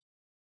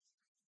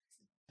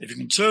If you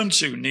can turn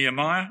to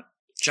Nehemiah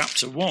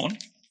chapter 1,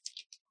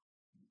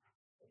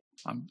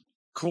 I'm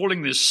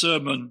calling this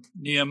sermon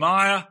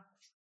Nehemiah.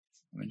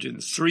 I'm doing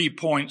the 3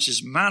 points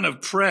is man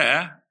of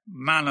prayer,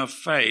 man of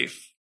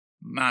faith,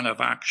 man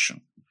of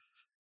action.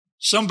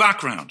 Some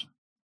background.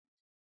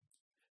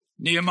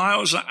 Nehemiah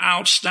was an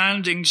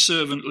outstanding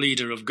servant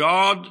leader of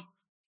God.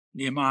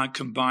 Nehemiah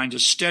combined a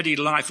steady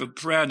life of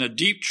prayer and a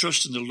deep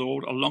trust in the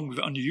Lord, along with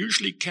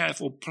unusually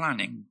careful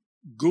planning,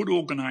 good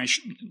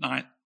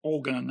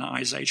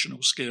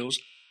organizational skills,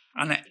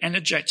 and an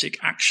energetic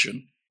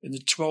action in the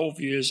 12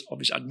 years of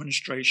his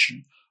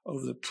administration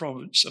over the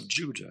province of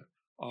Judah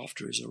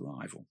after his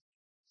arrival.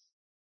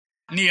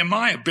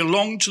 Nehemiah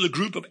belonged to the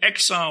group of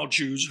exiled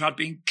Jews who had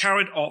been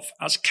carried off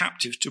as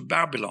captives to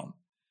Babylon.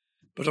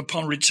 But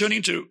upon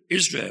returning to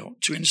Israel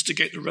to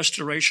instigate the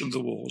restoration of the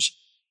walls,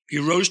 he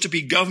rose to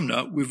be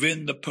governor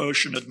within the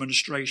Persian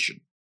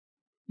administration.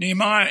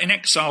 Nehemiah in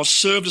exile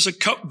served as a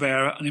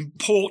cupbearer, an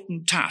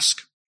important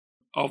task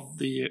of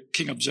the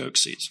king of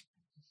Xerxes.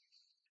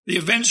 The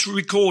events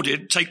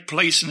recorded take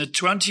place in the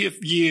 20th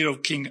year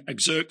of King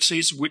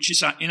Xerxes, which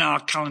is in our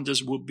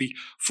calendars would be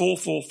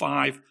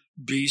 445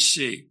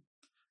 BC.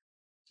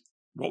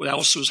 What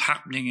else was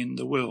happening in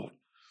the world?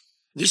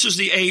 This was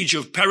the age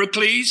of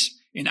Pericles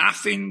in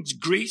Athens,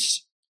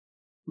 Greece.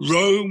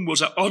 Rome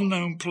was an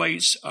unknown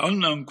place, an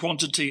unknown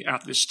quantity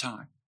at this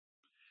time.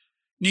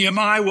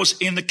 Nehemiah was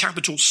in the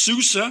capital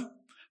Susa,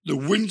 the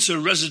winter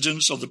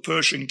residence of the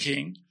Persian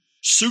king.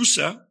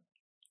 Susa,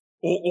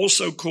 or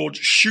also called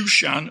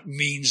Shushan,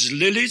 means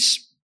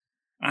lilies,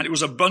 and it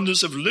was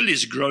abundance of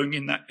lilies growing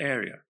in that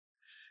area.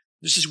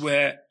 This is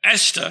where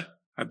Esther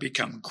had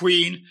become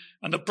queen,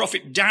 and the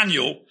prophet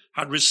Daniel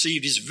had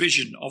received his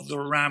vision of the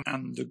ram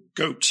and the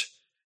goat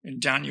in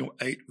Daniel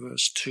 8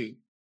 verse 2.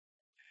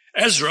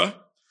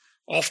 Ezra,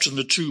 often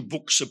the two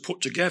books are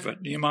put together,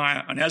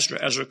 Nehemiah and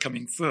Ezra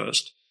coming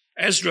first.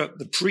 Ezra,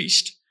 the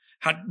priest,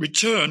 had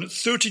returned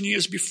 13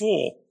 years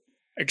before,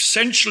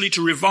 essentially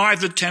to revive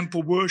the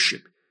temple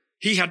worship.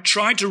 He had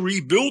tried to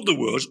rebuild the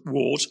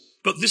walls,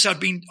 but this had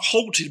been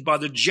halted by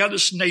the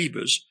jealous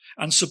neighbors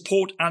and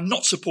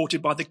not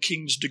supported by the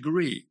king's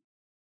decree.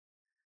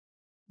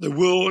 The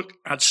work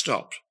had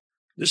stopped.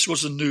 This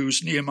was the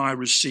news Nehemiah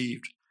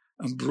received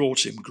and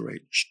brought him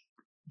great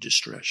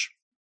distress.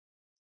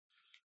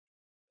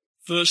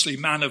 Firstly,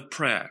 man of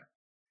prayer.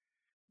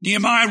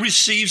 Nehemiah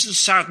receives the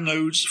sad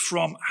news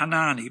from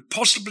Hanani,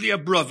 possibly a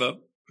brother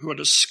who had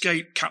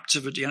escaped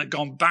captivity and had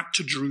gone back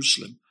to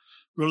Jerusalem,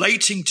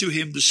 relating to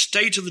him the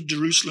state of the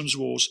Jerusalem's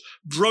walls,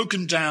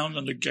 broken down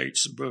and the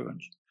gates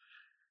burned.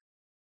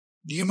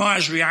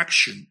 Nehemiah's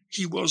reaction,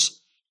 he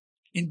was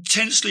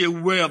intensely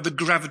aware of the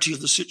gravity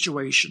of the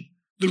situation,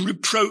 the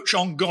reproach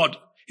on God,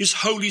 his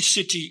holy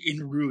city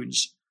in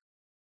ruins.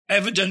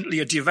 Evidently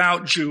a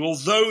devout Jew,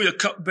 although a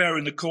cupbearer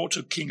in the court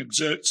of King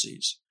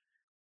Xerxes,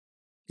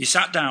 he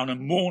sat down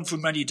and mourned for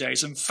many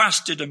days and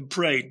fasted and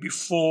prayed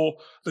before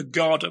the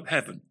God of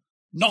heaven,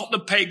 not the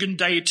pagan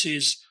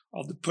deities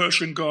of the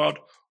Persian god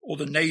or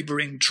the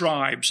neighboring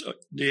tribes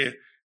near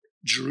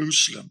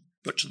Jerusalem,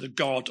 but to the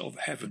God of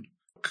heaven,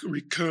 a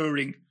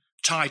recurring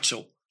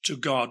title to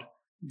God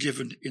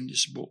given in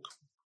this book.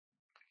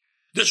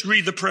 Let's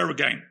read the prayer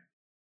again.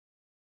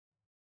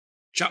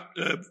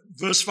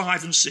 Verse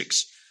 5 and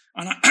 6.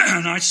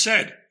 And I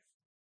said,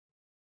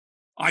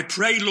 I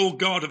pray, Lord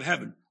God of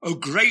heaven, O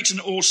great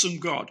and awesome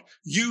God,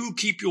 you who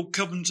keep your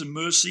covenant and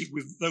mercy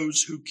with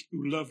those who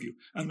love you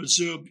and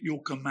observe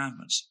your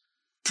commandments.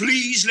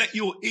 Please let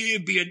your ear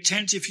be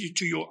attentive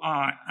to your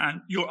eye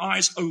and your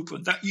eyes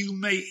open, that you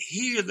may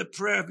hear the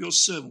prayer of your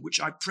servant, which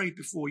I pray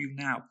before you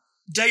now,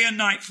 day and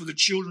night for the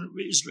children of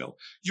Israel,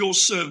 your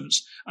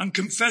servants, and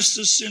confess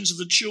the sins of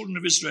the children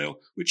of Israel,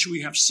 which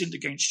we have sinned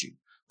against you.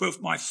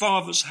 Both my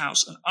father's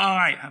house and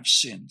I have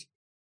sinned.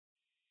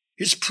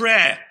 His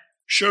prayer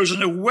shows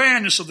an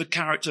awareness of the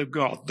character of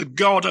God, the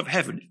God of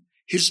heaven,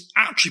 his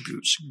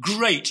attributes,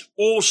 great,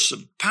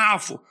 awesome,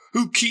 powerful,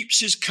 who keeps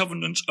his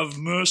covenant of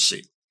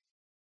mercy.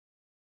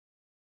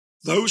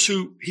 Those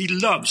who he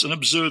loves and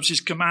observes his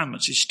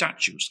commandments, his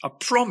statutes, a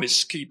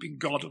promise-keeping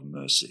God of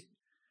mercy.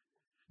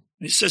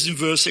 And it says in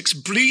verse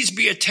 6, please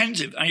be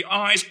attentive and your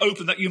eyes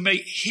open that you may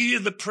hear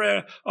the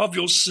prayer of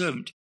your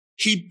servant.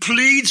 He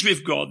pleads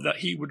with God that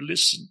he would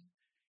listen.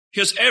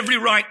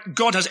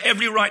 God has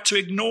every right to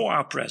ignore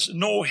our prayers,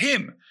 ignore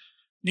him.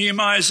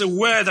 Nehemiah is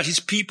aware that his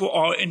people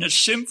are in a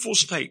sinful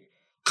state,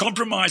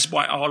 compromised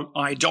by our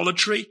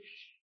idolatry.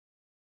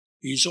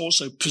 He's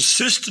also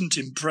persistent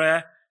in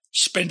prayer,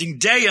 spending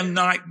day and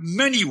night,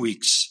 many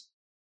weeks.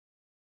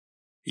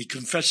 He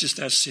confesses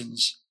their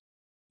sins,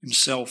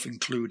 himself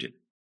included.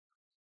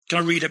 Can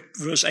I read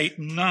verse 8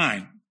 and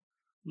 9?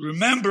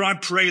 Remember, I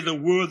pray, the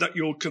word that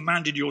you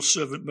commanded your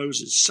servant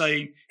Moses,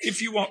 saying,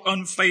 if you are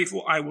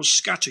unfaithful, I will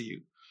scatter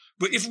you.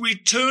 But if we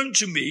turn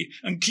to me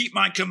and keep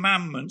my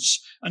commandments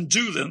and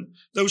do them,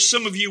 though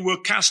some of you were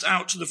cast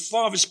out to the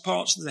farthest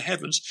parts of the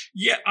heavens,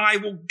 yet I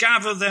will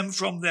gather them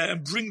from there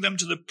and bring them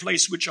to the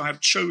place which I have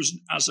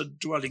chosen as a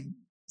dwelling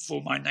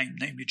for my name,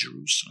 namely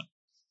Jerusalem.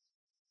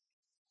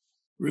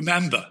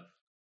 Remember,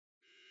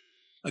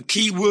 a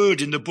key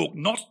word in the book,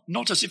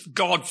 not as if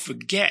God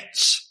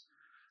forgets,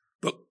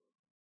 but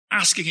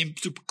asking him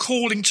to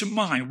calling to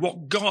mind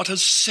what God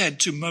has said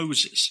to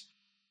Moses.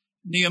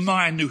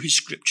 Nehemiah knew his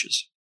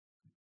scriptures.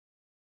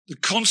 The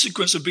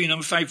consequence of being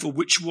unfaithful,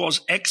 which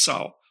was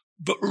exile,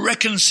 but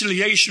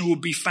reconciliation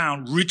would be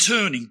found,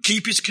 returning,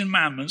 keep his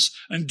commandments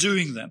and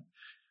doing them.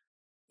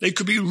 They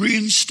could be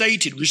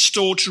reinstated,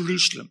 restored to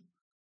Jerusalem.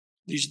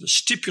 These are the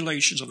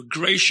stipulations of a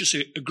gracious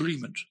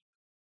agreement,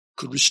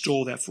 could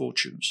restore their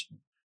fortunes.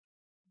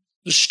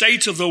 The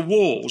state of the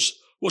walls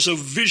was a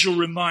visual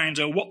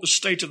reminder of what the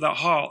state of their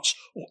hearts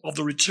of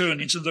the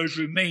returning to those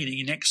remaining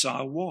in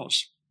exile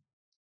was.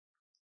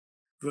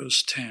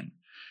 Verse 10,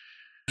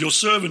 your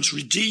servants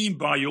redeemed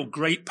by your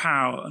great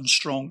power and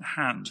strong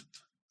hand.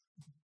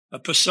 A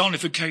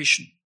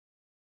personification.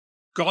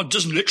 God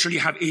doesn't literally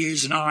have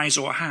ears and eyes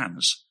or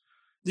hands.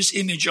 This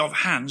image of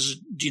hands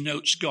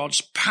denotes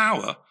God's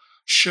power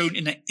shown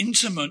in an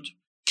intimate,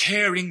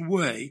 caring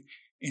way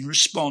in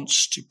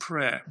response to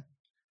prayer.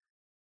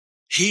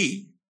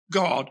 He,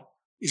 God,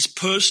 is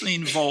personally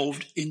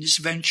involved in this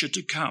venture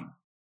to come.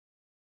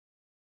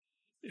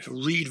 If I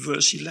read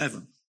verse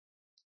 11.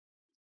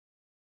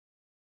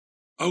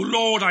 O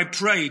Lord, I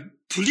pray,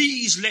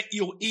 please let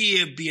your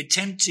ear be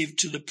attentive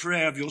to the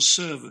prayer of your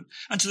servant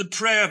and to the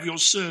prayer of your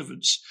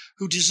servants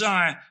who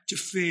desire to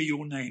fear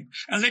your name.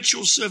 And let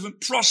your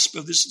servant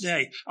prosper this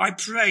day, I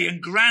pray,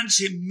 and grant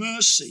him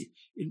mercy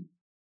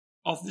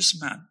of this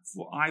man,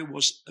 for I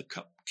was a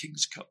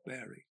king's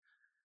cupbearer.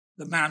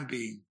 The man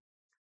being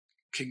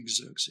King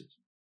Xerxes.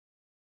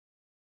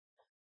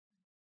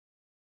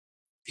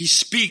 He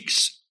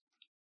speaks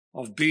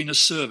of being a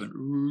servant,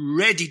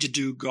 ready to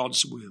do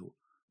God's will,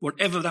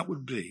 whatever that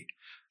would be,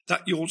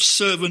 that your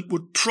servant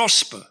would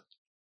prosper.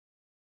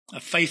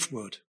 A faith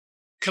word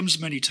comes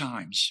many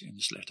times in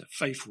this letter,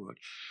 faith word.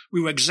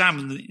 We will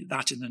examine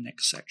that in the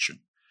next section.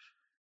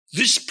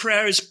 This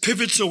prayer is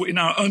pivotal in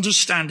our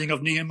understanding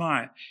of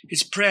Nehemiah.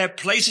 His prayer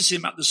places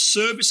him at the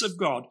service of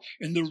God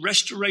in the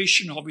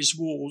restoration of his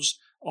walls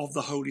of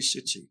the holy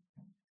city.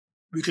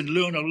 We can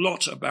learn a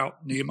lot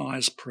about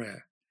Nehemiah's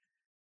prayer.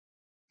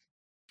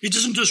 He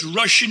doesn't just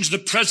rush into the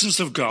presence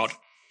of God.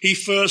 He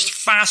first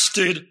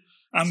fasted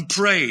and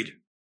prayed.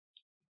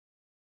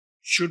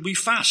 Should we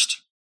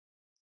fast?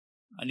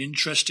 An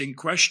interesting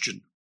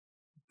question,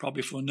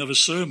 probably for another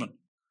sermon.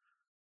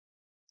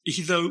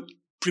 He, though,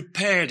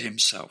 prepared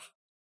himself.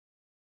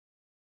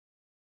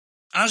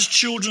 As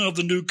children of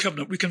the new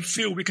covenant, we can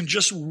feel we can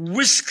just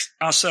whisk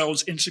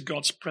ourselves into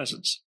God's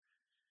presence.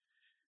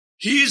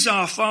 He is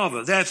our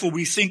Father. Therefore,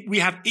 we think we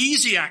have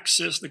easy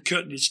access. The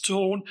curtain is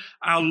torn.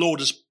 Our Lord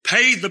has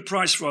paid the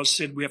price for our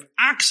sin. We have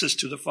access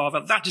to the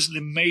Father. That is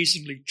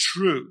amazingly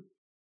true.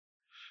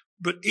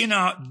 But in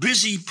our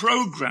busy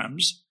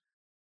programs,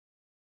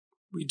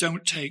 we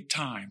don't take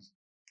time.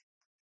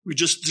 We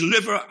just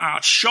deliver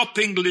our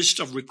shopping list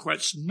of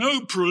requests,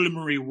 no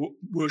preliminary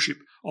worship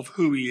of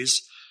who he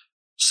is.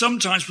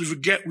 Sometimes we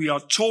forget we are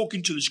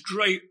talking to this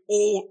great,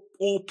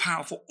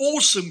 all-powerful,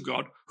 awesome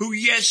God who,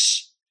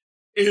 yes,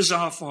 is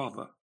our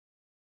Father.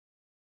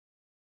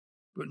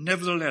 But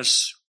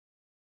nevertheless,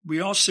 we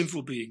are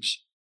sinful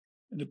beings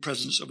in the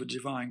presence of a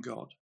divine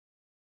God,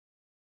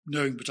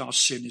 knowing that our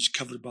sin is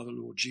covered by the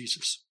Lord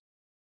Jesus.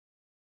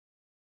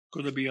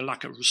 Could there be a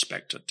lack of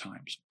respect at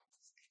times?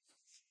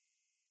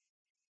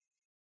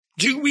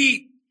 Do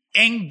we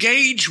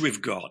engage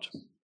with God?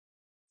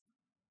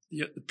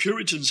 The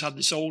Puritans had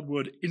this old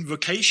word,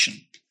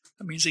 invocation.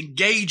 That means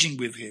engaging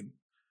with him.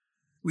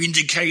 We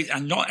indicate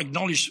and not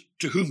acknowledge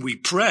to whom we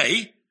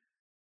pray.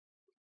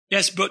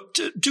 Yes, but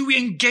do we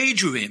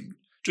engage with him,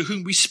 to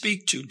whom we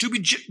speak to? Do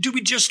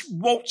we just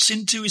waltz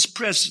into his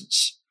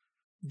presence?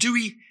 Do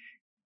we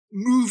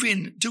move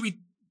in? Do we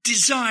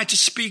desire to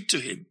speak to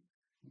him?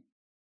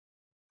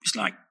 It's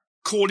like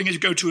calling us to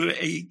go to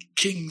a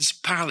king's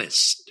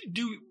palace.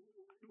 Do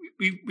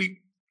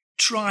we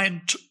try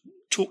and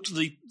talk to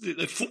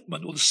the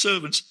footman or the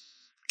servants?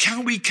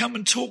 Can we come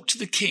and talk to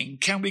the king?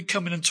 Can we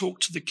come in and talk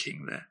to the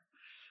king there?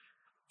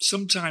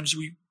 Sometimes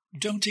we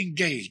don't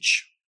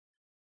engage.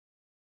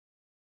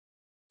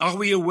 Are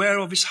we aware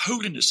of his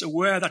holiness,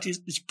 aware that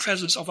his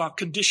presence of our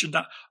condition,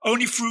 that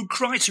only through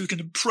Christ we can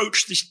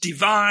approach this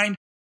divine,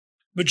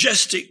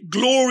 majestic,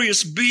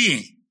 glorious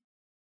being?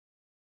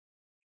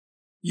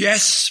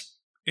 Yes,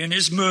 in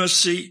his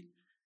mercy,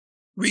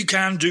 we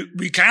can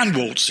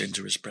waltz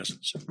into his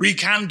presence. We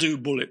can do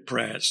bullet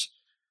prayers.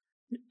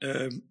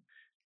 When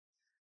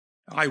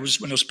I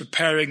was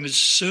preparing this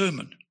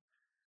sermon,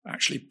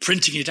 actually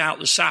printing it out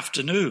this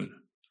afternoon,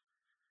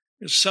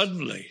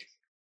 suddenly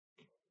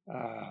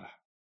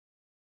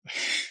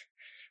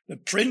the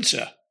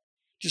printer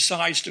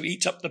decides to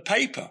eat up the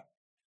paper.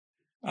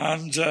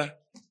 And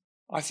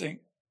I think,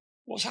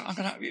 what's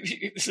happening?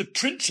 If the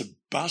printer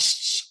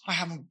busts, I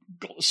haven't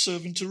got the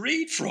servant to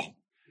read from.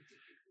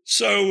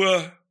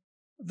 So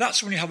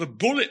that's when you have a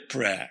bullet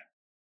prayer.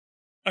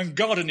 And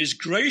God in his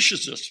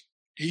graciousness,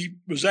 he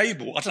was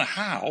able, I don't know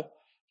how,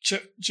 to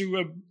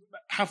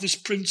have this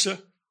printer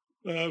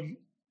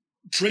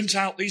print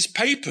out these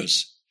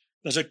papers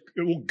that are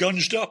all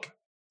gunged up.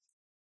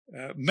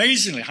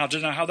 Amazingly, I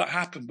don't know how that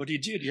happened, but he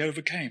did. He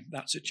overcame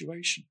that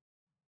situation.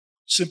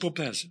 Simple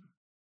person.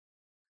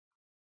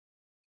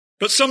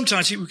 But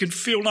sometimes we can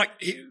feel like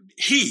I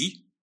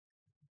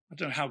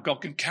don't know how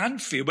God can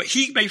feel, but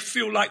he may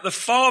feel like the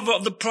father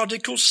of the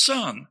prodigal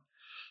son.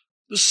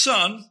 The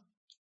son,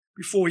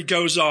 before he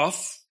goes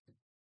off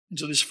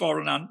into this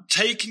foreign land,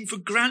 taking for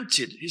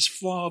granted his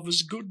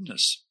father's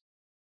goodness.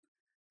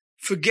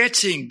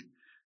 Forgetting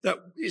that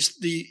it's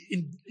the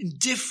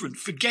indifferent,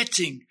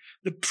 forgetting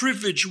the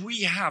privilege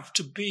we have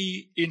to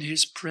be in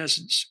his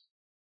presence.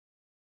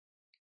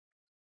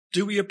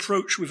 Do we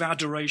approach with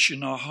adoration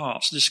in our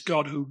hearts this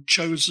God who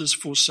chose us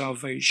for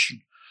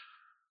salvation,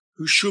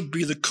 who should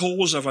be the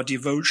cause of our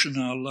devotion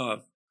and our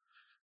love?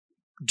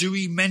 Do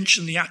we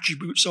mention the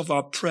attributes of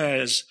our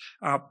prayers,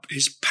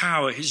 his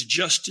power, his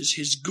justice,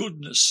 his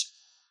goodness,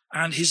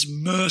 and his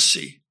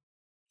mercy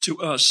to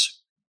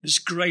us, this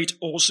great,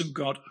 awesome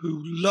God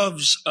who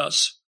loves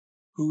us,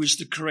 who is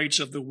the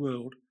creator of the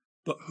world,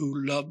 but who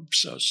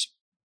loves us?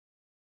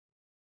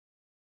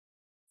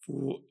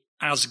 For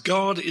as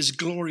God is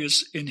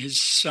glorious in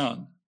his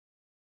Son,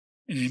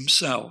 in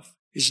himself,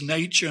 his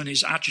nature and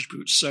his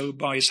attributes, so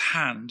by his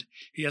hand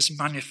he has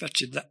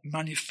manifested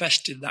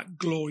that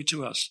glory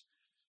to us.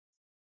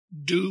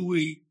 Do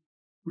we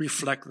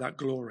reflect that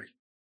glory?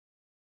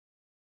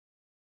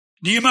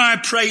 Nehemiah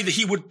prayed that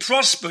he would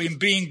prosper in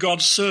being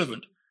God's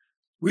servant.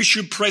 We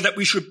should pray that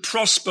we should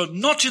prosper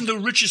not in the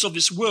riches of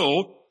this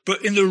world,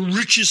 but in the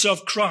riches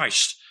of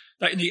Christ,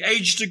 that in the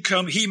age to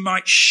come he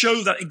might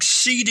show that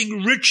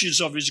exceeding riches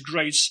of his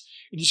grace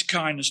in his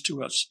kindness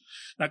to us,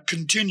 that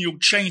continual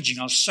changing,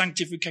 our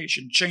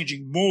sanctification,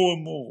 changing more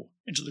and more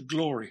into the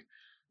glory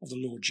of the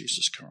Lord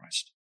Jesus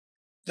Christ.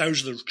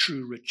 Those are the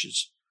true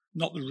riches,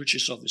 not the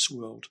riches of this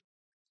world.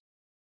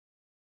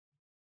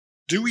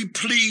 Do we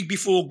plead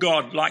before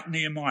God like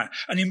Nehemiah,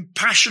 an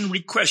impassioned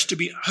request to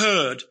be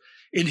heard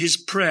in his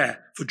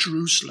prayer for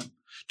Jerusalem?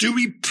 Do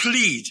we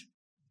plead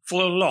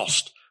for the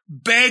lost,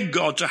 beg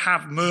God to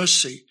have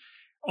mercy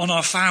on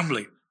our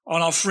family,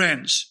 on our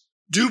friends?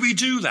 Do we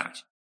do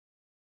that?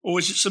 Or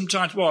is it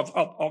sometimes,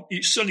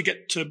 you certainly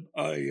get to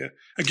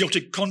a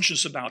guilty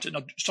conscience about it, and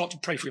I start to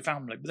pray for your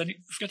family, but then you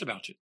forget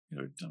about it.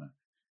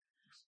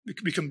 We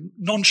can become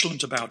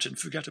nonchalant about it and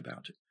forget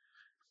about it.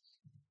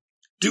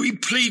 Do we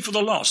plead for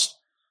the lost?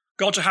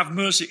 God to have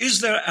mercy.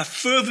 Is there a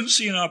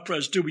fervency in our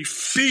prayers? Do we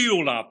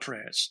feel our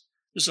prayers?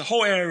 There's a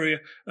whole area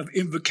of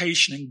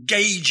invocation,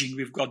 engaging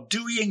with God.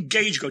 Do we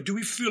engage God? Do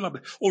we feel our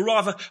prayers? Or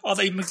rather, are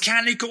they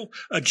mechanical,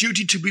 a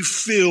duty to be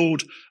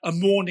filled, a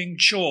morning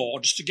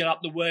chore, just to get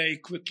out the way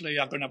quickly?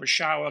 I'm going to have a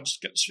shower,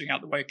 just get this thing out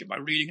the way, get my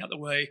reading out the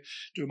way,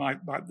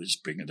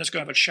 let's go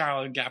have a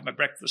shower and have my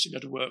breakfast and go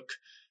to work.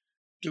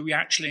 Do we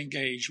actually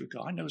engage with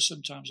God? I know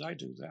sometimes I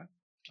do that.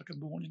 It's like a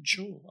morning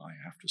chore. I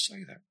have to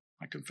say that.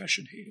 My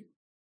confession here.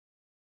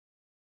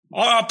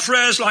 Are our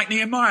prayers like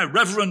Nehemiah,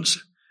 reverent,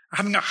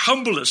 having a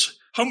humbleness,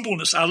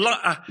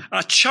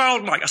 a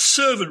childlike, a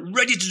servant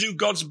ready to do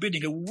God's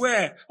bidding,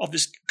 aware of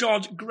this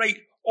God,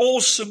 great,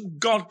 awesome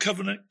God,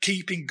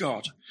 covenant-keeping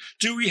God?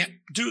 Do we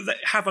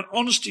have an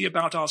honesty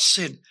about our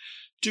sin?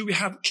 Do we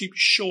keep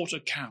short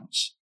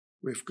accounts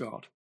with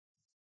God?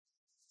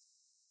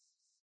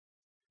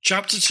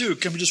 Chapter 2,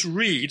 can we just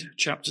read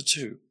chapter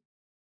 2?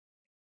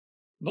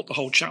 Not the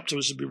whole chapter,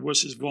 this will be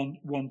verses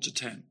 1 to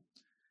 10.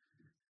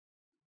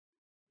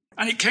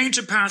 And it came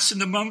to pass in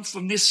the month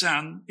of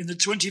Nisan, in the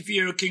 20th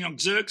year of King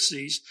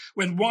Xerxes,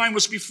 when wine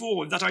was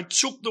before him, that I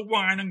took the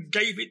wine and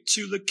gave it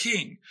to the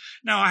king.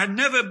 Now I had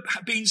never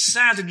been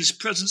sad in his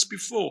presence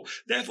before.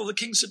 Therefore the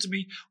king said to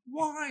me,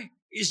 "Why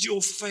is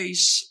your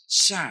face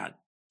sad,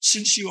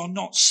 since you are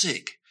not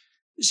sick?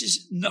 This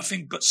is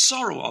nothing but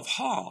sorrow of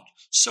heart."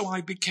 So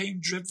I became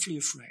dreadfully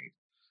afraid.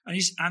 And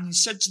he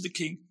said to the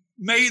king,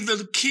 "May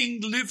the king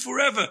live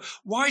forever.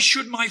 Why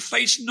should my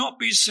face not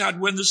be sad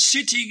when the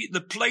city, the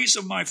place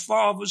of my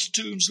father's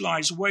tombs,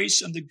 lies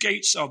waste and the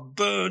gates are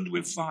burned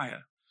with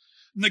fire?"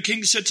 And the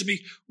king said to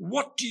me,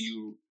 "What do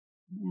you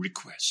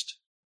request?"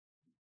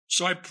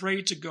 So I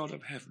prayed to God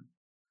of heaven.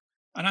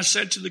 And I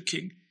said to the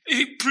king, "If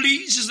it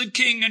pleases the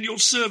king and your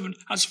servant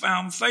has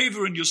found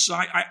favor in your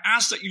sight, I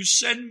ask that you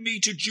send me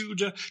to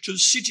Judah, to the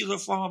city of the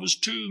father's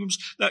tombs,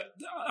 that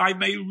I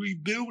may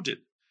rebuild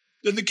it."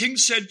 Then the king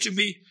said to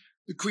me,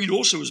 the queen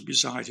also was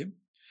beside him,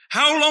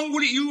 "How long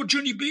will your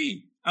journey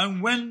be?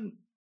 And when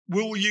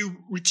will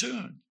you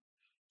return?"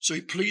 So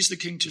it pleased the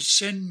king to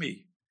send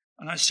me,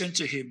 and I sent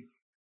to him.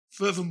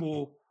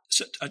 Furthermore,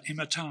 at him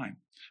a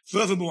time.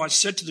 Furthermore, I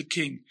said to the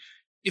king,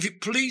 "If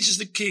it pleases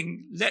the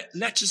king, let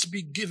letters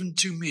be given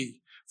to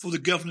me for the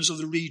governors of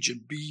the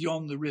region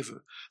beyond the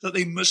river, that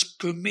they must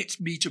permit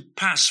me to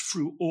pass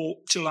through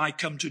all till I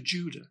come to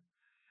Judah.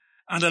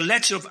 And a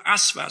letter of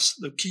Asphas,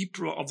 the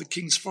keeper of the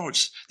king's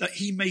forest, that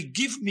he may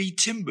give me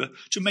timber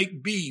to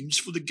make beams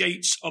for the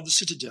gates of the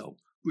citadel,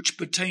 which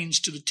pertains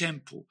to the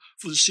temple,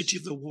 for the city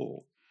of the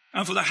wall,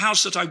 and for the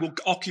house that I will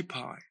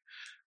occupy."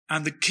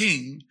 And the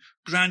king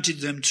granted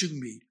them to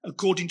me,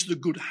 according to the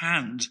good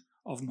hand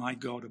of my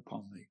God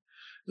upon me.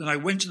 Then I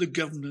went to the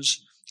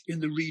governors in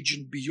the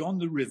region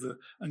beyond the river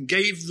and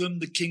gave them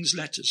the king's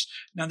letters.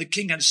 Now the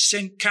king had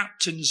sent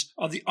captains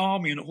of the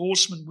army and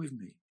horsemen with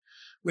me.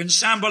 When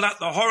Sanballat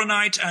the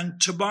Horonite and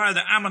Tobiah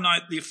the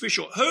Ammonite, the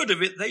official, heard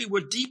of it, they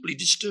were deeply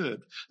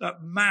disturbed that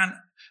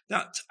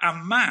a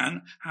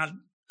man had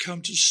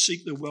come to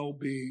seek the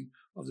well-being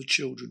of the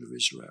children of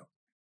Israel.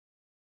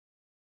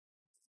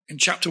 In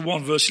chapter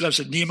 1, verse 11,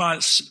 said,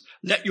 Nehemiah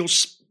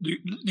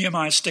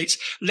states,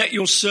 let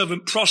your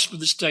servant prosper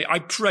this day. I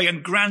pray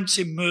and grant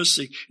him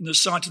mercy in the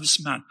sight of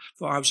this man,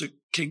 for I was a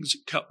king's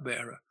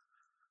cupbearer.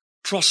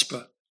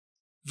 Prosper,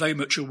 very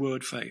much a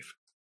word, Faith.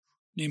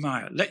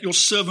 Nehemiah, let your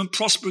servant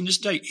prosper in this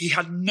day. He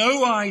had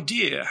no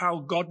idea how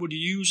God would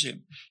use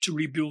him to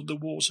rebuild the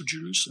walls of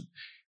Jerusalem.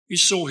 He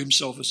saw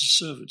himself as a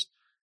servant,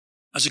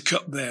 as a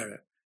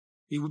cupbearer.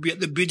 He would be at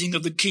the bidding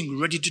of the king,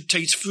 ready to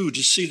taste food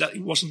to see that he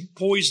wasn't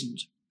poisoned.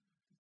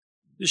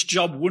 This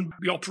job wouldn't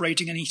be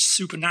operating any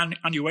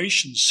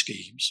superannuation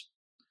schemes.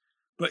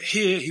 But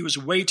here he was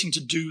waiting to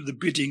do the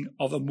bidding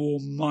of a more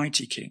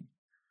mighty king.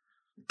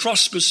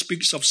 Prosper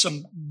speaks of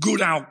some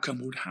good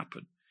outcome would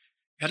happen.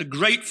 He had a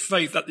great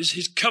faith that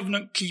his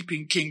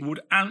covenant-keeping king would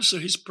answer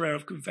his prayer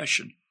of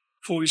confession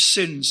for his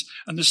sins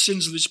and the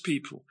sins of his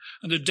people,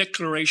 and the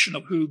declaration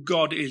of who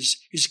God is,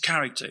 his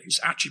character, his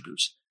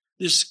attributes.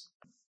 This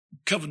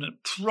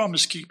covenant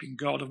promise-keeping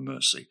God of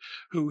mercy,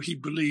 who he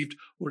believed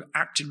would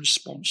act in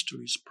response to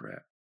his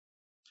prayer.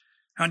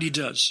 And he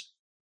does.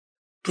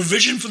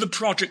 Provision for the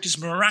project is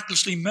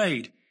miraculously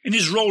made. In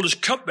his role as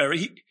cupbearer,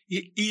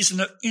 he is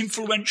an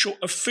influential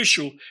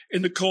official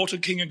in the court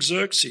of King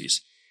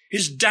Xerxes.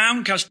 His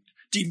downcast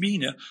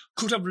demeanor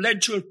could have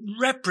led to a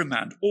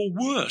reprimand or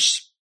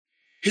worse.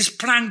 His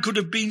plan could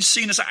have been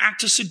seen as an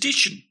act of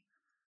sedition.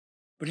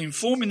 But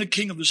informing the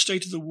king of the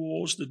state of the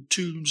wars, the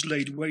tombs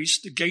laid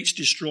waste, the gates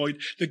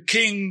destroyed, the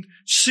king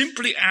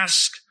simply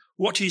asked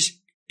what is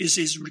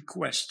his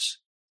request.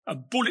 A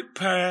bullet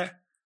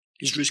prayer,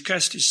 his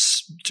request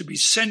is to be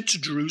sent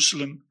to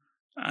Jerusalem,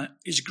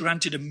 is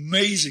granted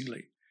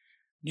amazingly.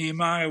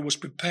 Nehemiah was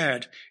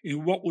prepared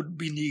in what would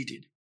be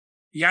needed.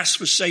 He asked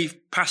for safe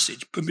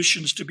passage,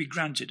 permissions to be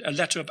granted, a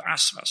letter of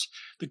Asphas,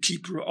 the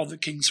keeper of the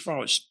king's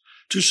forest,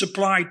 to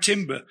supply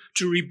timber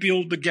to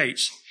rebuild the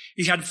gates.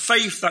 He had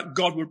faith that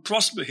God would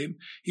prosper him.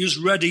 He was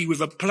ready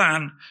with a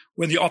plan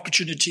when the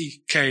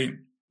opportunity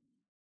came.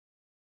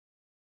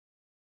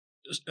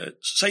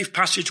 Safe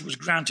passage was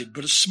granted,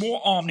 but a small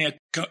army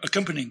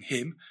accompanying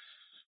him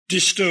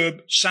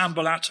disturbed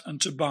Sanballat and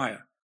Tobiah,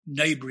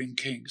 neighboring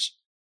kings.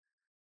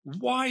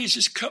 Why is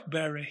this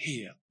cupbearer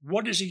here?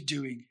 What is he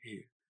doing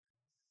here?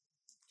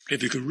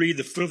 If you could read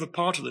the further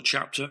part of the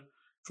chapter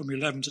from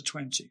 11 to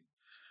 20.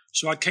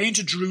 So I came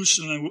to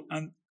Jerusalem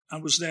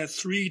and was there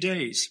 3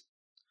 days.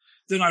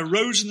 Then I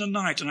rose in the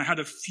night and I had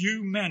a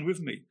few men with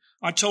me.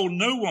 I told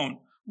no one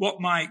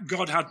what my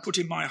God had put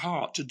in my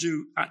heart to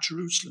do at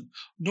Jerusalem,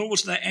 nor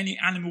was there any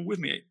animal with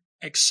me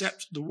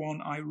except the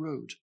one I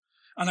rode.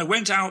 And I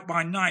went out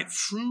by night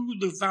through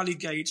the valley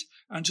gate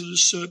and to the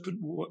serpent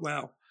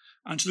well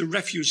and to the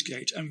refuse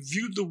gate, and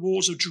viewed the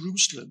walls of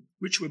Jerusalem,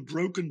 which were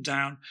broken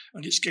down,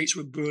 and its gates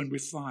were burned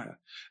with fire.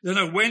 Then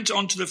I went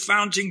on to the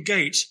fountain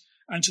gate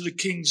and to the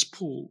king's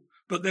pool,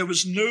 but there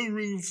was no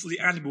room for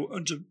the animal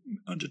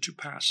under to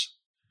pass.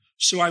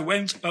 So I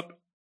went up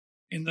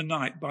in the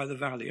night by the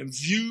valley and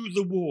viewed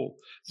the wall.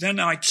 Then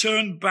I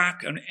turned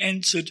back and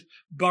entered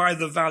by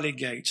the valley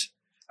gate,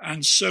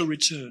 and so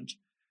returned.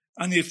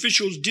 And the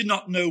officials did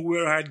not know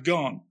where I had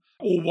gone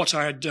or what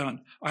I had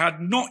done. I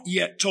had not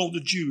yet told the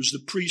Jews, the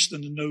priests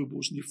and the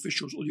nobles and the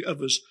officials, or the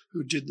others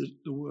who did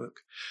the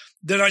work.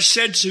 Then I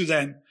said to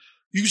them,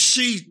 you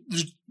see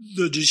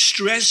the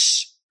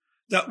distress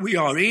that we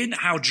are in,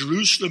 how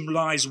Jerusalem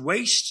lies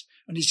waste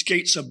and its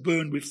gates are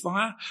burned with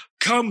fire.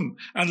 Come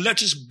and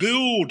let us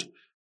build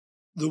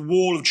the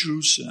wall of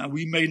Jerusalem, and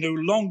we may no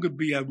longer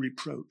be a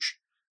reproach.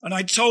 And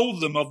I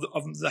told them of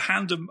the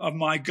hand of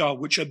my God,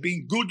 which had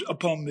been good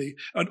upon me,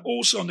 and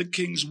also on the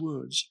king's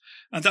words,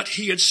 and that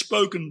he had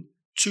spoken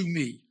to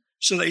me.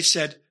 So they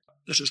said,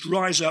 let us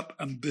rise up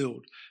and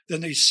build. Then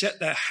they set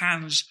their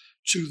hands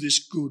to this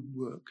good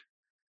work.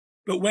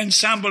 But when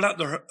Sanballat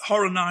the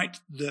Horonite,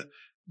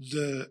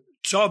 the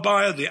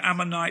Tobiah the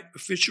Ammonite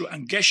official,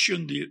 and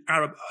Geshem the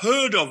Arab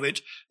heard of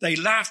it, they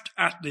laughed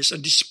at this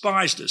and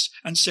despised us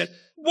and said,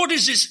 what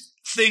is this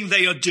thing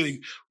they are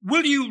doing?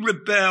 Will you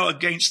rebel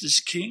against this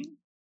king?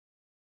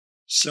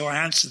 So I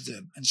answered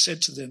them and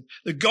said to them,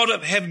 the God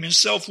of heaven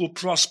himself will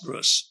prosper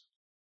us.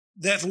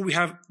 Therefore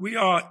we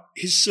are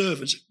his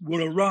servants,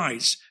 will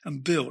arise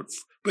and build,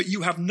 but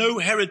you have no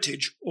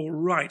heritage or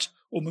right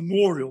or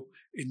memorial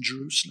in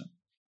Jerusalem.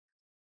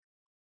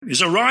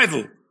 His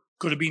arrival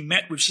could have been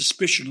met with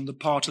suspicion on the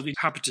part of the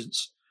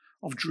inhabitants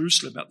of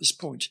Jerusalem at this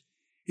point.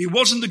 He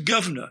wasn't the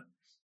governor.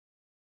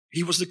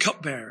 He was the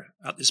cupbearer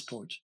at this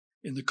point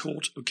in the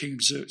court of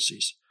King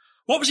Xerxes.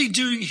 What was he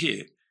doing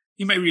here?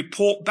 He may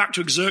report back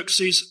to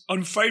Xerxes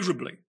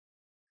unfavorably.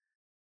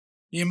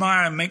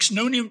 Nehemiah makes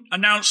no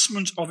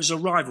announcement of his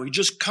arrival. He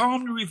just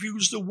calmly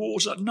reviews the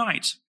walls at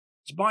night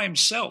It's by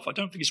himself. I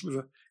don't think it's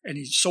with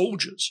any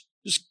soldiers,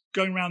 just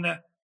going around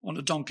there on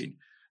a donkey.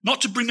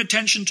 Not to bring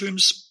attention to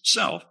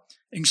himself,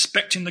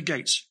 inspecting the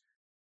gates.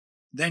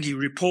 Then he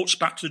reports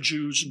back to the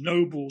Jews,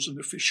 nobles and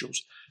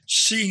officials,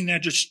 seeing their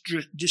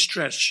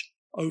distress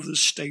over the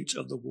state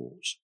of the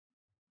walls.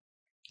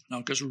 Now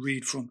I'm going to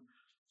read from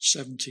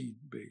 17b.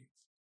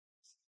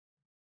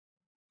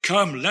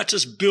 Come, let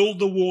us build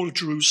the wall of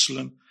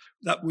Jerusalem,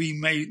 that we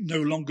may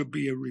no longer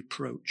be a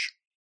reproach.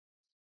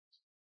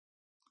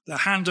 The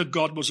hand of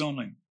God was on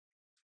him.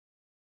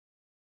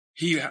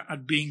 He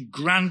had been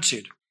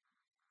granted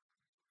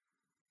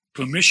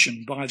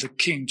permission by the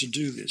king to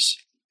do this.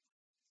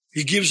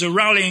 He gives a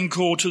rallying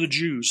call to the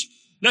Jews.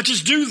 Let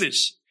us do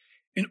this.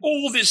 In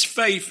all this,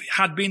 faith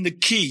had been the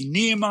key.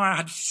 Nehemiah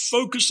had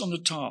focused on the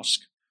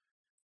task.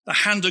 The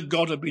hand of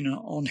God had been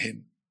on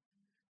him.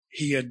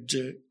 He had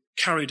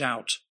carried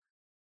out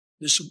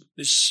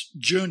this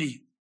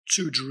journey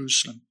to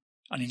Jerusalem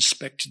and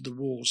inspected the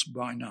walls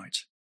by night.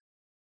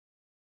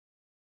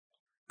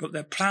 But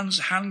their plans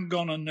hadn't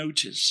gone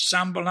unnoticed.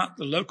 Sanballat,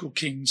 the local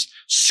kings,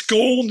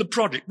 scorned the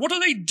project. What are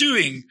they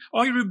doing?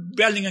 Are you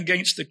rebelling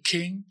against the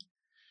king?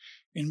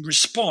 In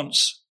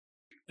response,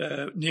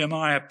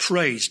 Nehemiah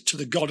prays to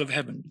the God of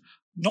heaven,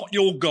 not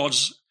your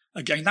gods.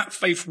 Again, that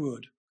faith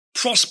word,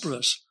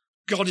 prosperous.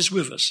 God is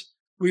with us.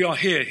 We are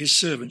here, his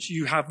servants.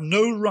 You have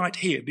no right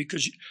here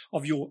because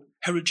of your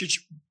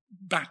heritage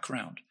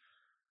background.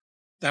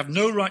 They have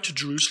no right to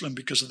Jerusalem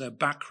because of their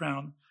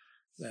background,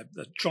 their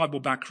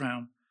tribal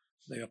background.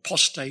 They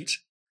apostate.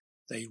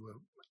 They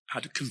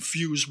had a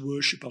confused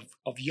worship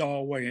of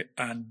Yahweh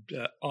and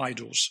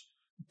idols,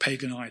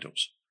 pagan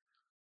idols.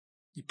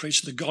 He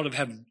prays to the God of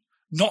heaven,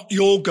 not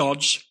your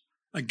gods.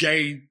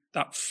 Again,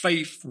 that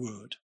faith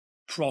word,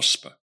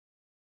 prosper.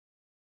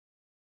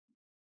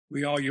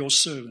 We are your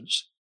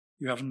servants.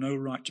 You have no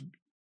right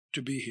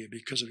to be here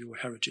because of your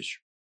heritage.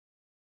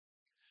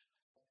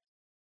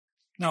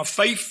 Now,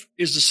 faith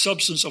is the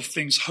substance of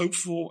things hoped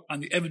for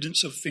and the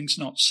evidence of things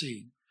not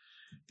seen.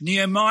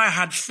 Nehemiah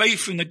had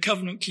faith in the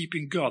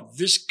covenant-keeping God,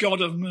 this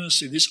God of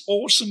mercy, this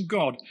awesome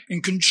God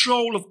in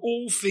control of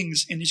all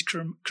things in his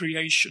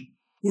creation,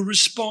 will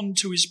respond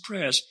to his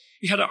prayers.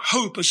 He had a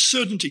hope, a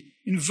certainty,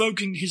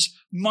 invoking his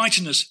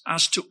mightiness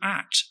as to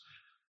act.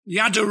 The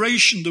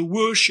adoration, the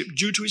worship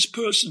due to his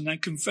person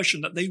and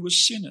confession that they were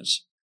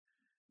sinners.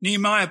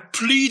 Nehemiah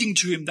pleading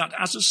to him that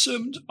as a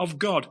servant of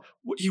God,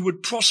 he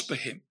would prosper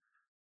him.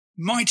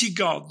 Mighty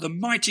God, the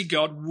mighty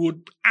God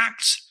would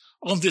act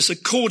on this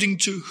according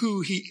to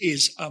who he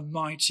is, a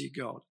mighty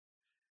God.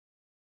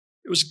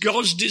 It was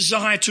God's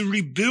desire to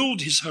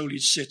rebuild his holy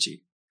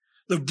city.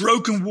 The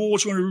broken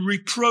walls were a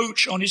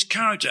reproach on his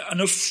character, an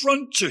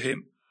affront to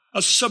him,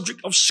 a subject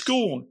of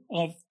scorn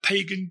of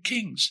pagan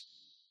kings.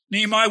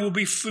 Nehemiah will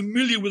be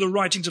familiar with the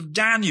writings of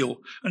Daniel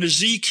and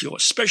Ezekiel,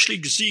 especially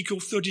Ezekiel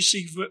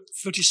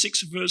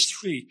 36 verse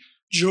 3,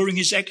 during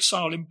his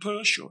exile in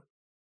Persia.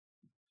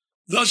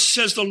 Thus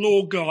says the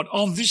Lord God,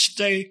 on this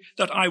day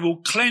that I will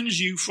cleanse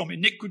you from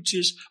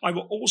iniquities, I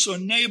will also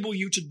enable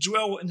you to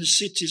dwell in the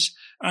cities,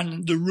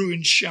 and the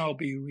ruins shall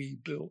be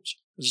rebuilt.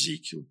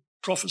 Ezekiel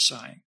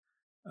prophesying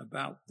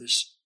about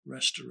this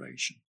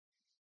restoration.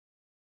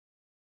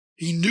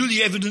 He knew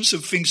the evidence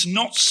of things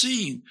not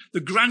seen, the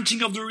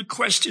granting of the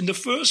request in the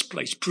first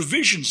place,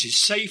 provisions, his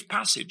safe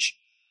passage,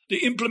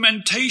 the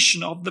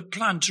implementation of the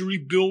plan to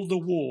rebuild the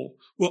wall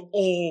were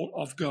all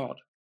of God.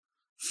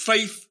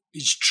 Faith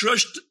is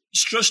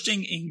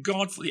trusting in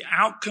God for the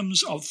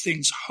outcomes of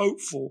things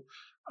hoped for,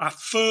 a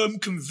firm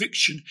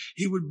conviction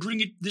he would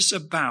bring this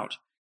about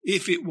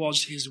if it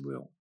was his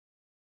will.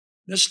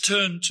 Let's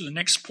turn to the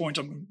next point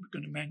I'm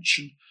going to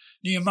mention,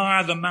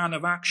 Nehemiah, the man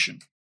of action.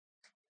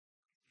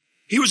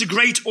 He was a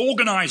great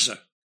organizer.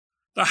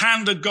 The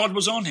hand of God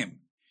was on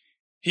him.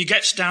 He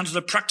gets down to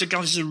the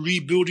practicalities of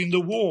rebuilding the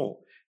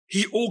wall.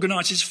 He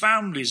organizes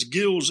families,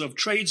 guilds of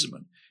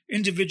tradesmen,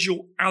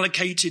 individual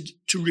allocated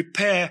to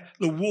repair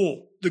the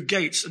wall, the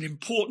gates, an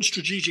important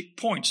strategic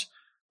point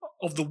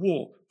of the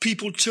wall.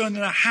 People turn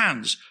their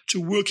hands to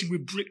working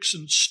with bricks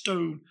and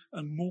stone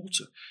and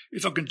mortar.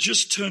 If I can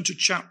just turn to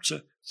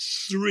chapter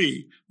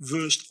 3,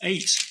 verse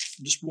 8,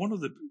 just one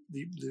of the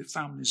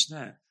families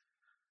there.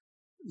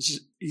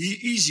 This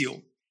is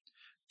Eziel.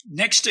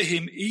 Next to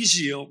him,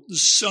 Eziel, the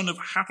son of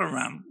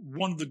Haparam,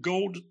 one of the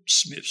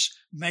goldsmiths,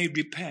 made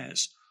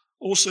repairs.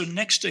 Also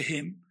next to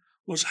him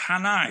was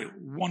Hanai,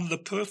 one of the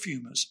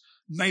perfumers,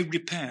 made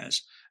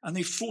repairs, and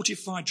they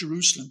fortified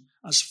Jerusalem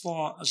as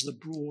far as the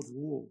broad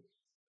wall.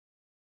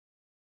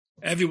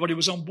 Everybody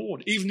was on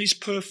board, even these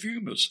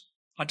perfumers.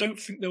 I don't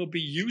think they will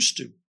be used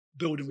to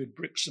building with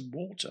bricks and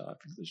mortar. I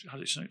think this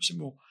has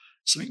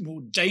something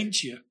more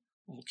daintier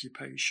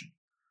occupation.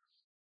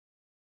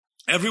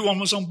 Everyone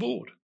was on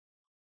board.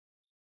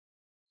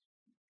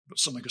 But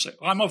someone could say,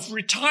 I'm of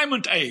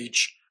retirement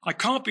age. I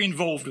can't be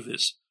involved with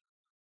this.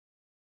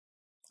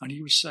 And he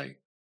would say,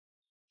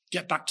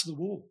 get back to the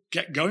wall.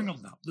 Get going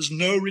on that. There's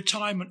no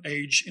retirement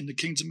age in the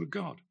kingdom of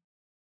God.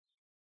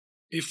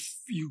 If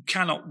you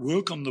cannot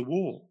work on the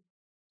wall,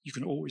 you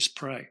can always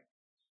pray.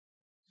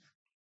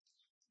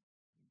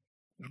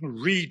 I'm going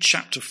to read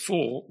chapter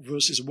 4,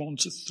 verses 1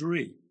 to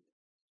 3.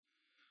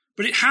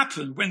 But it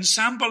happened when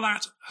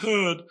Sanballat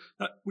heard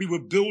that we were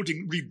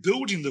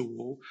rebuilding the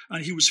wall,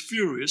 and he was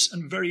furious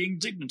and very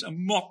indignant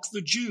and mocked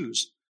the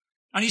Jews.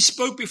 And he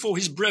spoke before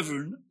his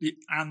brethren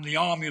and the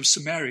army of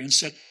Samaria and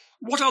said,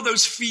 "What are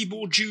those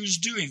feeble Jews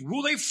doing?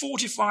 Will they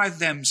fortify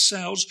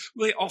themselves?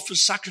 Will they offer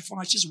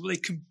sacrifices? Will they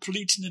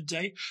complete in a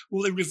day?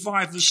 Will they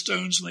revive the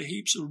stones from the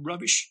heaps of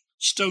rubbish,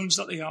 stones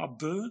that they are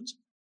burned?"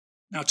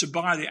 Now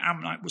Tobiah the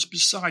Ammonite was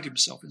beside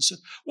himself and said,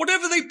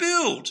 "Whatever they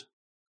build,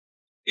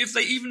 if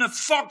even a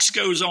fox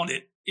goes on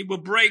it, it will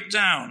break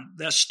down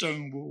their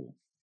stone wall."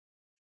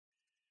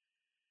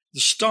 The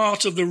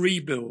start of the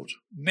rebuild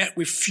met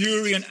with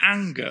fury and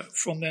anger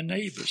from their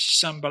neighbours,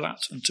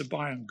 Sanballat and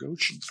Tobiah and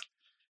Geshem.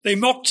 They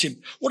mocked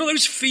him. "What are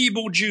those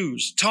feeble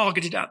Jews?"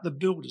 targeted at the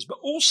builders, but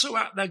also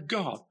at their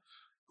God.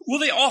 "Will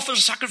they offer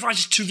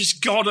sacrifices to this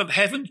God of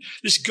heaven,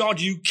 this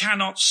God you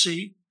cannot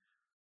see?"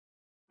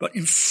 But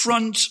in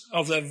front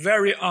of their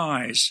very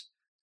eyes,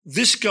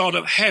 this God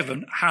of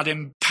heaven had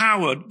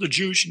empowered the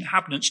Jewish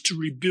inhabitants to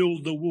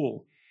rebuild the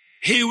wall.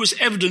 Here was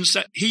evidence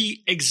that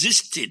he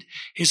existed,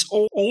 his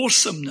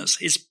awesomeness,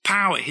 his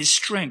power, his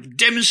strength,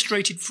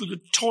 demonstrated through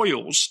the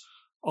toils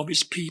of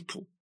his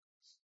people.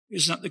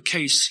 Isn't that the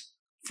case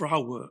for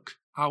our work,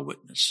 our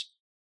witness,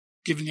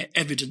 giving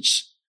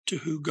evidence to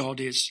who God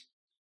is?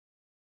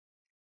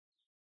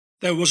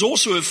 There was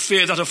also a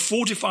fear that a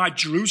fortified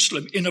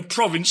Jerusalem in a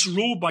province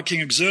ruled by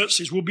King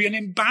Xerxes will be an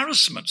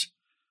embarrassment.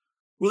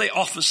 Will they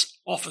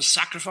offer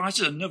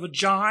sacrifices, another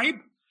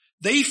jibe?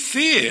 They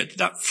feared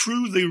that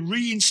through the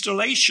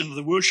reinstallation of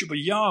the worship of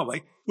Yahweh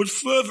would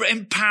further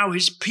empower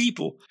his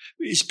people.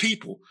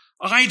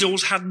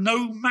 Idols had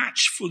no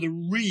match for the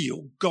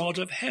real God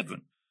of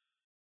heaven.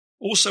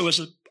 Also, as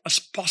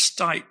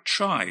apostate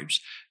tribes,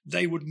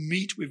 they would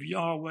meet with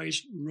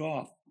Yahweh's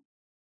wrath.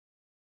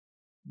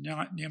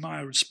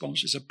 Nehemiah's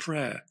response is a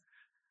prayer.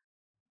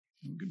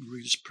 I'm going to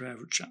read his prayer,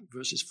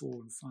 verses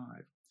 4 and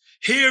 5.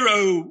 "Hear,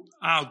 O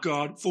our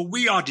God, for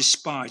we are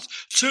despised.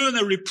 Turn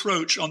their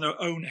reproach on their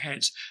own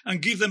heads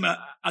and give them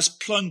as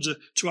plunder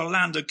to a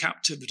land of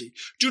captivity.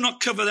 Do not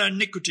cover their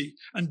iniquity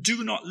and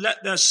do not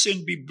let their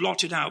sin be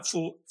blotted out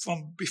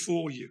from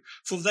before you,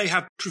 for they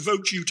have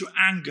provoked you to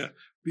anger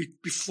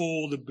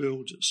before the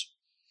builders."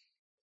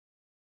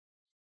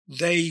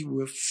 They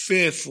were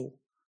fearful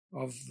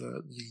of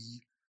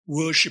the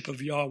worship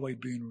of Yahweh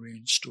being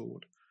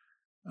reinstalled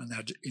and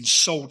had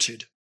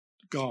insulted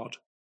God.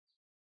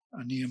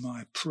 And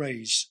Nehemiah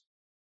prays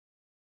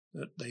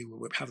that they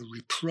will have a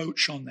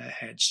reproach on their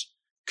heads,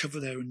 cover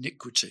their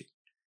iniquity,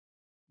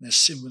 and their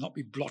sin will not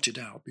be blotted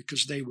out,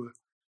 because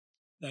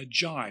their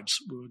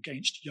jibes were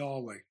against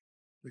Yahweh,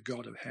 the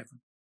God of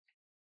heaven.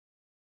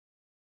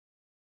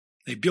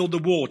 They build the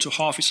wall to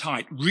half its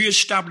height,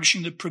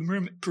 re-establishing the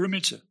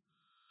perimeter.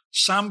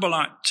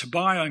 Sanballat,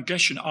 Tobiah, and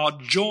Geshem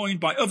are joined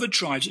by other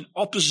tribes in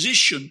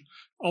opposition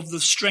of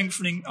the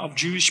strengthening of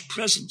Jewish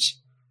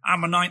presence.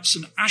 Ammonites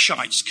and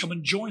Ashites come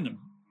and join them.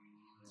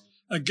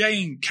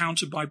 Again,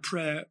 countered by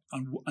prayer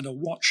and a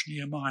watch,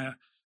 Nehemiah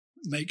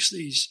makes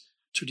these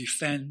to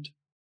defend.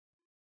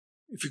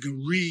 If you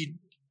can read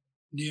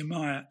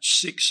Nehemiah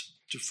 6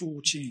 to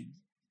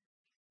 14.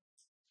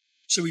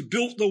 So he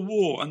built the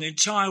wall, and the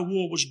entire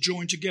wall was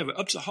joined together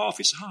up to half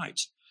its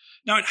height.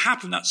 Now it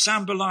happened that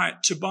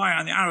Sanballat, Tobiah,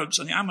 and the Arabs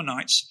and the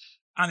Ammonites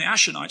and the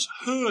Ashenites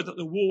heard that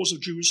the walls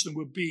of Jerusalem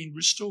were being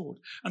restored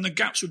and the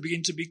gaps would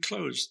begin to be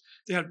closed.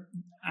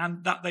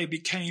 And that they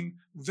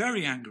became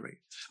very angry.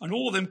 And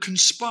all of them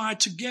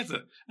conspired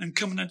together and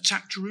come and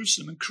attack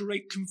Jerusalem and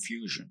create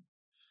confusion.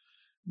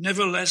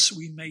 Nevertheless,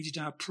 we made it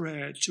our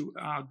prayer to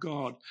our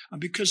God, and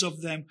because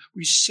of them,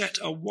 we set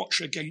a watch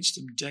against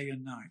them day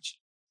and night.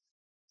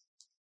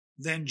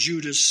 Then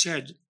Judah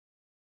said,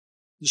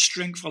 "The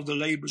strength of the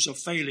laborers are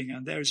failing,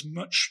 and there is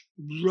much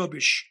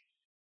rubbish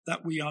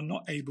that we are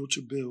not able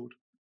to build."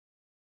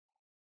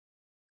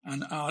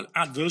 And our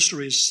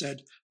adversaries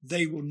said,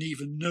 "They will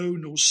neither know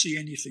nor see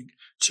anything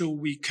till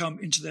we come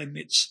into their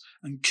midst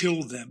and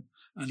kill them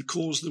and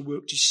cause the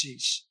work to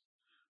cease."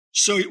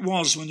 So it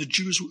was when the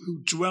Jews who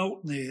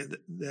dwelt near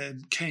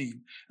them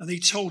came, and they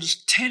told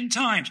us 10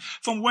 times,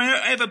 "From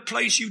wherever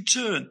place you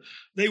turn,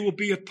 they will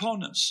be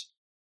upon us."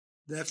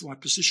 Therefore I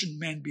positioned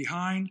men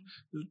behind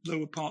the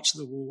lower parts of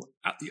the wall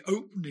at the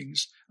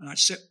openings, and I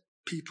set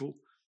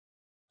people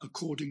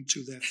according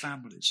to their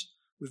families,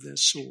 with their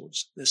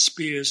swords, their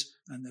spears,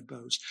 and their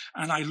bows.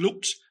 And I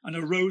looked and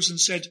arose and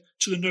said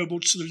to the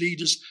nobles, to the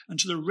leaders, and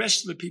to the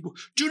rest of the people,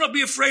 "Do not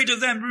be afraid of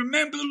them.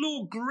 Remember the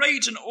Lord,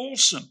 great and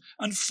awesome,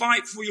 and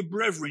fight for your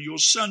brethren, your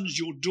sons,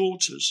 your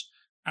daughters,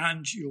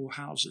 and your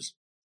houses."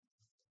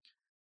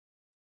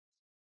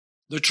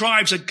 The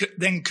tribes had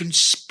then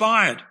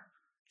conspired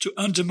to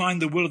undermine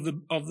the will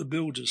of the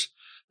builders.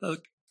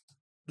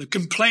 They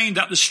complained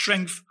that the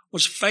strength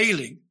was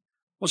failing,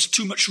 was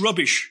too much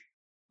rubbish.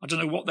 I don't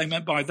know what they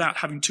meant by that,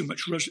 having too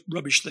much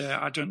rubbish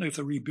there. I don't know if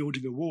they're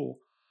rebuilding a wall.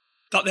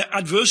 That their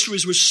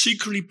adversaries were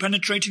secretly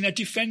penetrating their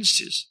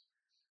defenses.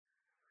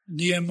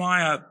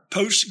 Nehemiah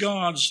posts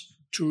guards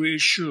to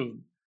reassure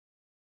them.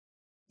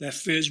 their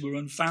fears were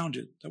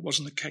unfounded. That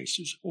wasn't the case.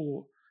 It was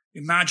all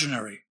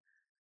imaginary.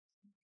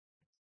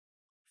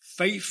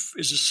 Faith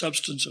is the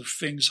substance of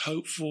things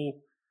hoped for,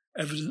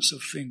 evidence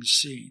of things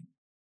seen.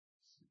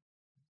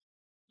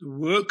 The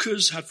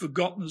workers had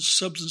forgotten the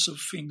substance of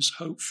things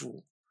hoped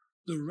for,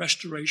 the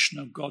restoration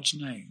of God's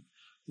name,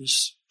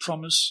 this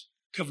promise,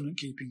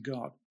 covenant-keeping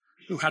God,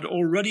 who had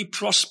already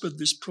prospered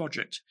this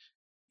project,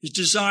 his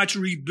desire to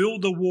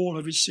rebuild the wall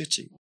of his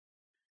city.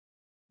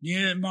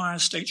 Nehemiah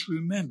states,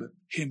 remember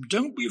him,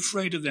 don't be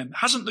afraid of them.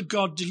 Hasn't the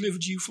God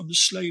delivered you from the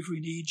slavery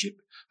in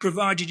Egypt,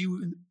 provided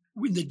you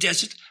in the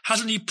desert?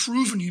 Hasn't he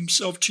proven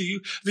himself to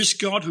you, this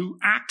God who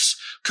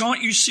acts?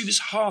 Can't you see this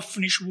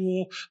half-finished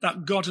wall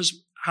that God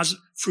has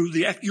through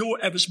your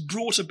efforts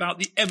brought about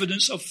the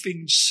evidence of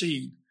things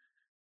seen?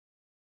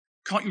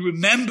 Can't you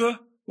remember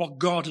what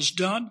God has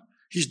done?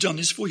 He's done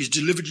this for you. He's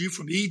delivered you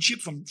from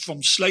Egypt,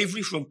 from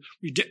slavery, from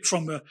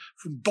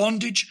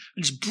bondage,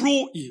 and he's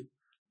brought you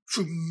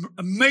through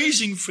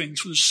amazing things,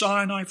 for the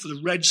Sinai, for the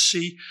Red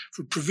Sea,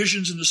 for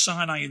provisions in the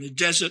Sinai, in the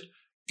desert,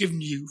 given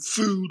you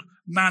food,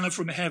 manna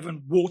from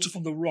heaven, water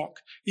from the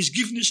rock. He's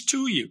given this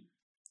to you.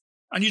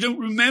 And you don't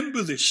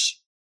remember this.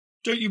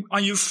 Don't you? Are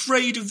you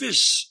afraid of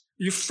this?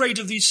 Are you afraid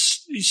of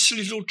these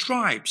silly little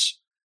tribes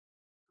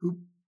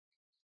who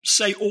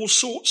say all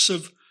sorts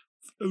of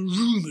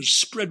rumors,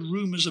 spread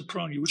rumors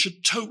upon you, which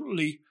are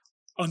totally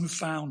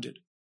unfounded?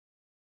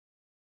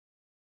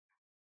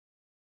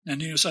 And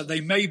he said,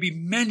 there may be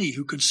many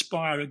who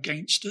conspire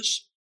against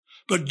us,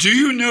 but do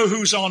you know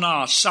who's on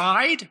our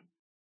side?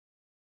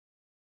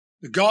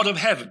 The God of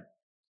heaven,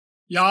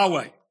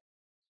 Yahweh.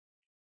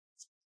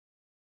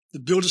 The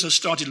builders have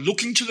started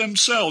looking to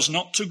themselves,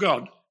 not to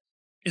God,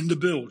 in the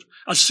build.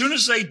 As soon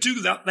as they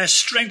do that, their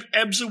strength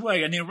ebbs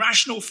away and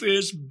irrational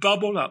fears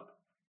bubble up.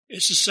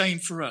 It's the same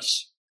for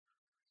us.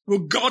 Will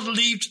God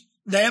leave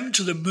them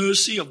to the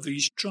mercy of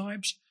these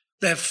tribes?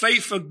 Their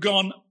faith had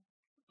gone,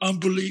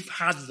 unbelief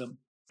had them.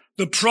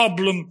 The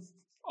problem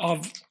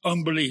of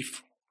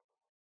unbelief.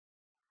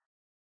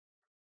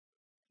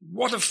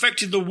 What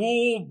affected the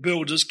wall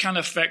builders can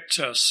affect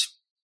us.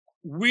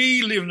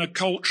 We live in a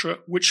culture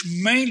which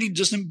mainly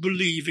doesn't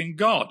believe in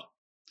God.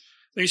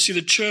 They see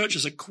the church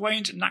as a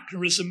quaint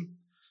anachronism,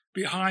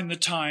 behind the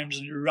times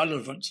and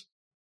irrelevant.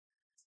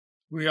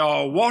 We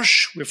are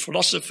awash with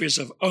philosophies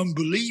of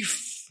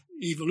unbelief,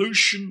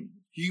 evolution,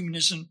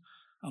 humanism,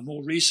 and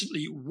more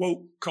recently,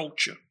 woke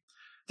culture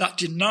that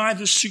deny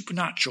the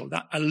supernatural,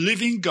 that a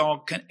living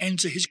God can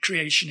enter his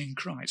creation in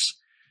Christ.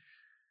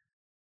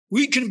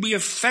 We can be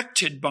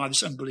affected by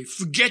this unbelief,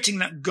 forgetting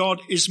that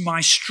God is my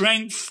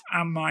strength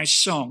and my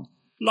song,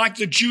 like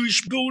the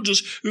Jewish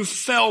builders who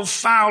fell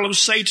foul of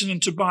Satan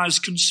and Tobiah's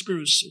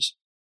conspiracies.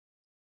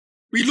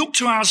 We look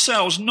to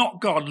ourselves,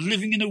 not God,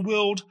 living in a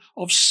world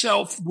of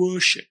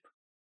self-worship.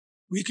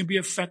 We can be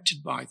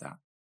affected by that.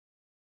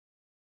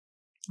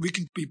 We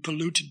can be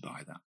polluted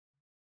by that.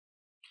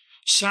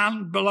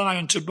 Sanballat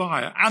and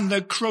Tobiah and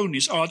their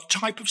cronies are a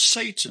type of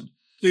Satan,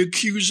 the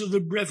accuser of the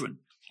brethren,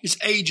 his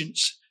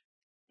agents.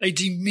 They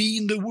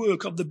demean the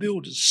work of the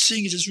builders,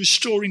 seeing it as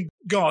restoring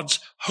God's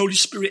Holy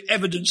Spirit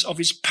evidence of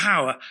his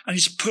power and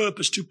his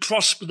purpose to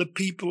prosper the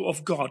people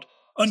of God,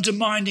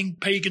 undermining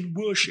pagan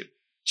worship.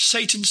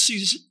 Satan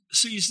sees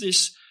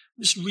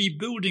this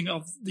rebuilding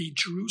of the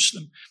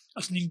Jerusalem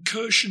as an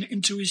incursion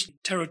into his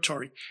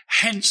territory,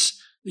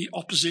 hence the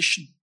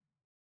opposition.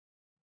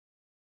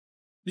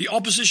 The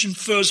opposition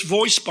first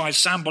voiced by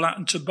Sanballat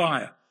and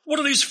Tobiah. What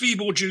are these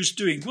feeble Jews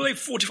doing? Will they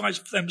fortify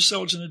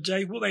themselves in a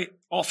day? Will they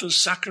offer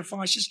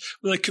sacrifices?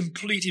 Will they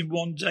complete in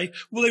one day?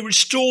 Will they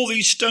restore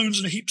these stones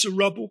and heaps of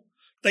rubble?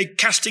 They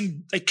cast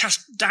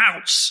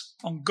doubts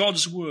on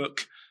God's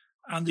work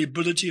and the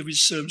ability of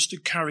his servants to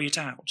carry it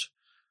out.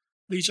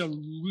 These are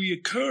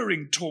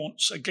recurring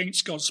taunts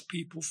against God's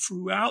people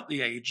throughout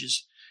the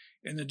ages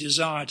in the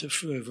desire to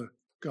further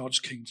God's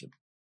kingdom.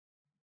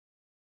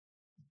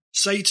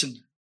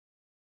 Satan,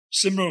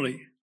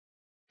 similarly,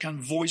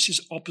 can voice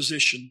his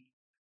opposition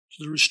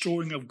to the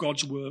restoring of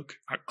God's work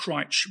at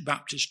Christ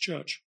Baptist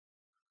Church.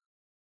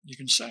 You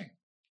can say,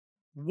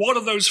 what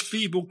are those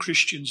feeble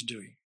Christians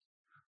doing?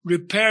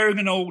 Repairing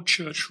an old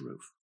church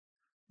roof,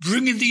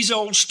 bringing these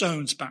old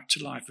stones back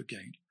to life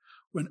again,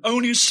 when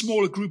only a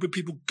smaller group of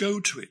people go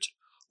to it.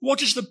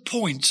 What is the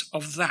point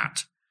of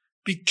that?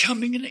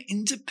 Becoming an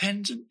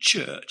independent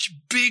church,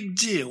 big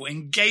deal,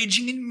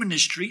 engaging in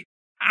ministry,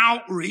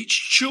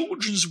 outreach,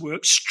 children's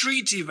work,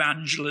 street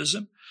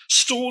evangelism,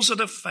 stalls at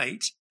a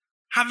fete,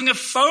 having a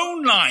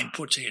phone line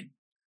put in.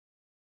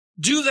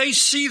 Do they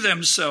see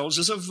themselves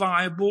as a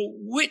viable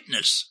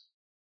witness?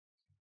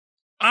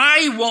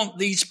 I want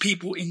these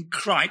people in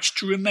Christ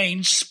to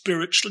remain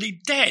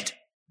spiritually dead.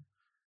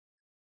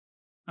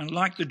 And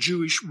like the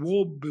Jewish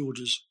wall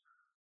builders,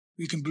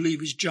 we can believe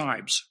his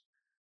jibes.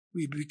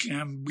 We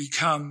can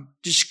become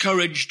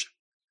discouraged.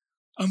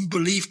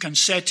 Unbelief can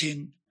set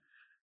in.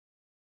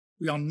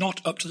 We are not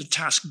up to the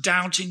task,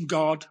 doubting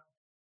God.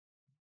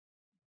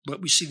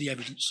 But we see the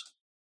evidence.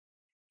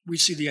 We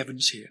see the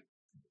evidence here.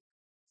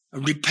 A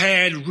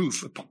repaired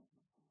roof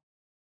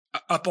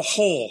up a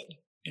hall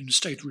in a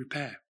state of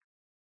repair.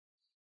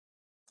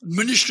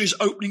 Ministries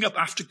opening up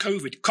after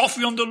COVID.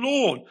 Coffee on the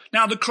lawn.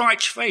 Now the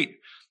Christ Faith.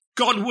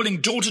 God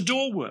willing,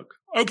 door-to-door work.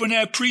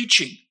 Open-air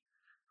preaching.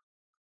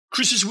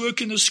 Chris's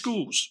work in the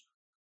schools.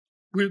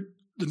 The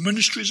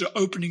ministries are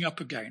opening up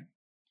again.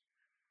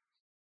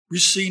 We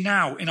see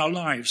now in our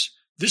lives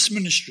this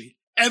ministry,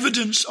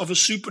 evidence of a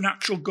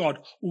supernatural God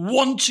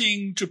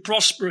wanting to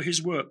prosper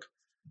his work.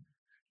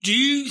 Do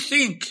you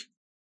think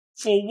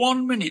for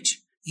 1 minute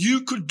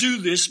you could do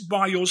this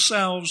by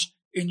yourselves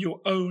in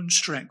your own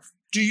strength?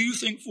 Do you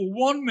think for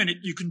 1 minute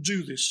you can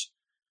do this?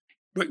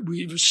 But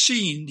we've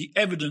seen the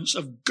evidence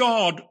of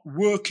God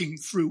working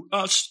through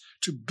us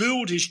to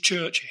build his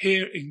church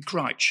here in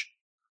Christ.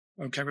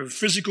 Okay, we have a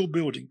physical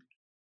building.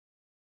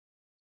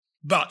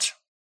 But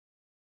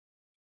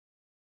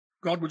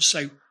God would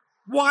say,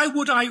 why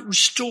would I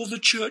restore the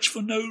church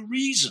for no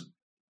reason?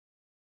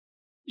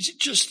 Is it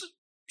just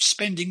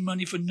spending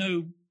money for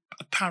no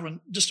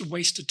apparent, just a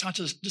waste of time,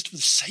 just for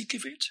the sake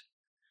of it?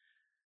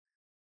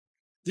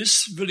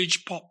 This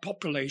village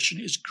population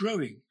is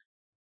growing.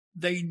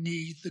 They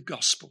need the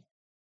gospel.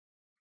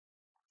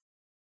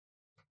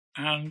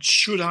 And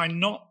should I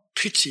not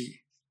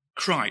pity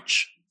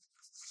Christ,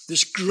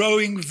 this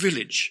growing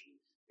village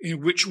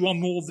in which were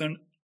more than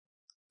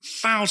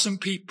 1,000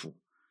 people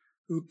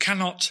who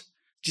cannot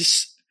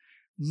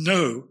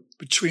know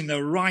between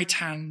their right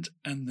hand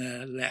and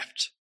their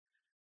left,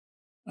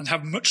 and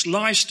have much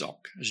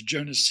livestock, as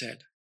Jonas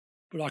said,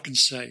 but I can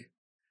say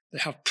they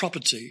have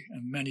property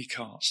and many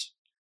cars,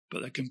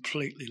 but they're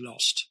completely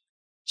lost,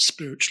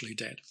 spiritually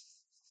dead.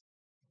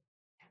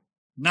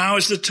 Now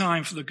is the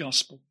time for the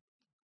gospel.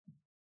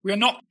 We are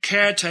not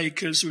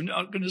caretakers. We're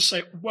not going to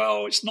say,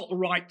 well, it's not the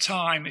right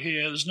time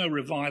here. There's no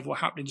revival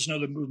happening. There's no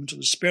movement of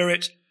the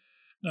Spirit.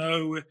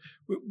 No,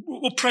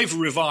 we'll pray for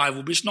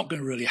revival, but it's not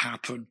going to really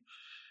happen.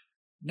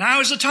 Now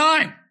is the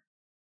time.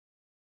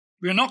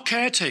 We are not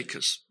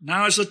caretakers.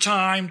 Now is the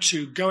time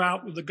to go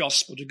out with the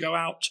gospel, to go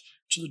out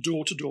to the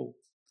door to door.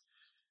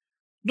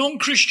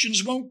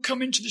 Non-Christians won't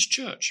come into this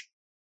church.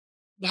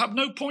 They have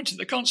no point in it.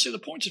 They can't see the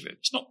point of it.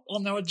 It's not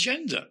on their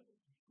agenda.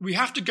 We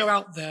have to go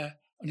out there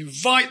and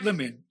invite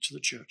them in to the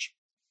church.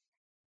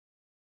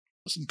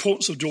 The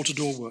importance of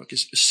door-to-door work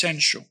is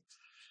essential.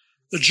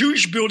 The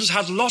Jewish builders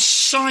had lost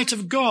sight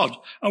of God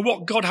and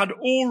what God had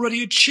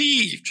already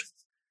achieved.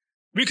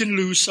 We can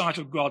lose sight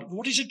of God.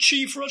 What He's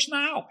achieved for us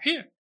now,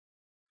 here,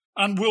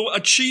 and will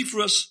achieve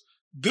for us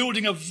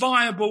building a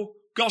viable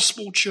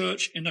gospel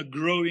church in a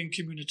growing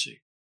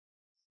community.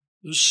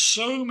 There's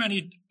so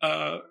many,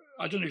 I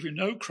don't know if you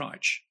know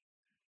Christ,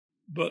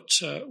 but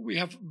we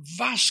have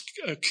vast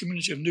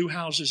community of new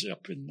houses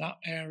up in that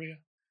area,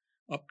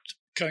 up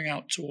going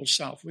out towards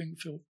South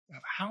Wingfield. We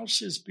have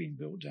houses being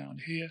built down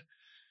here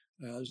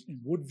in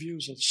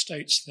Woodview, the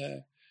estates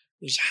there.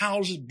 There's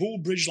houses,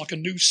 Bullbridge, like a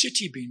new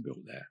city being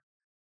built there.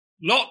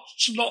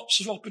 Lots and lots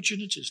of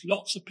opportunities,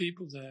 lots of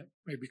people there,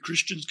 maybe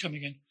Christians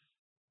coming in,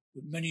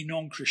 but many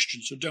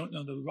non-Christians who don't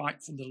know the right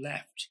from the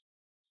left.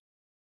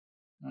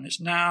 And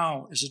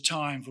now is a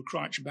time for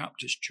Christ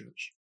Baptist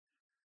Church.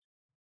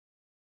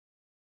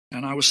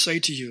 And I will say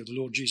to you, the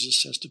Lord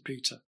Jesus says to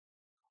Peter,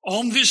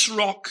 on this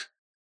rock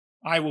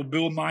I will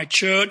build my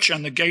church,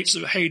 and the gates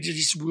of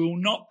Hades will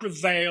not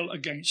prevail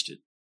against it.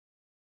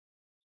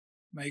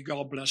 May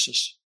God bless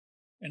us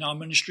in our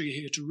ministry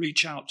here to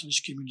reach out to this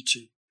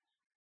community.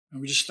 And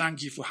we just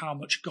thank you for how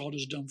much God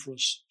has done for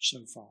us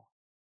so far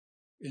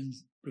in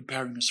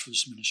preparing us for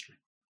this ministry.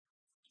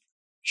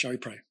 Shall we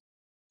pray?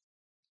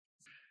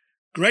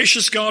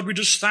 Gracious God, we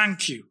just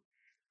thank you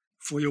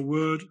for your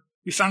word.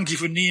 We thank you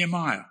for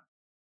Nehemiah.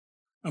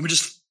 And we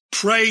just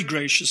pray,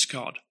 gracious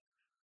God,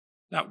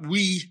 that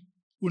we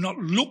will not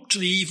look to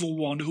the evil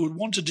one who would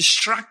want to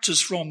distract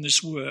us from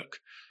this work.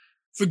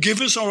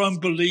 Forgive us our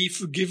unbelief,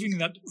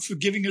 forgiving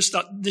us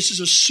that this is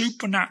a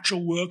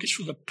supernatural work. It's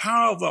through the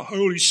power of the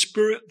Holy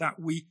Spirit that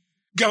we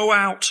go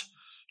out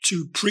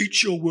to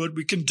preach your word.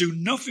 We can do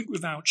nothing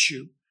without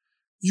you.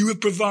 You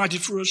have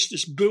provided for us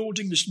this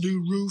building, this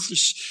new roof,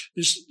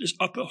 this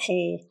upper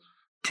hall,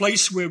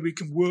 place where we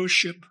can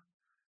worship.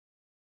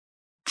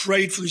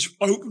 Prayed for these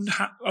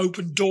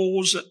open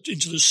doors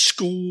into the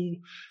school,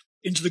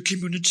 into the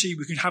community.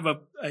 We can have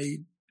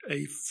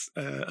a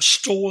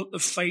store at the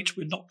Fate.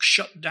 We're not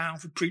shut down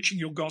for preaching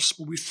your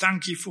gospel. We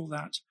thank you for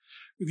that.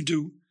 We can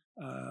do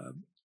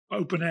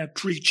open air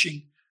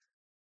preaching.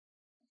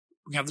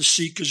 We have the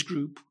Seekers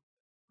group.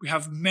 We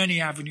have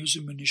many avenues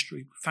of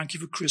ministry. Thank you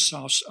for Chris,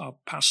 our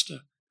pastor.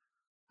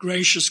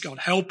 Gracious God,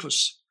 help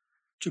us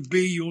to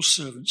be your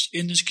servants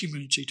in this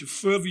community, to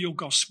further your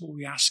gospel,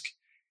 we ask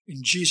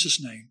in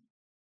Jesus' name.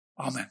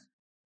 Amen.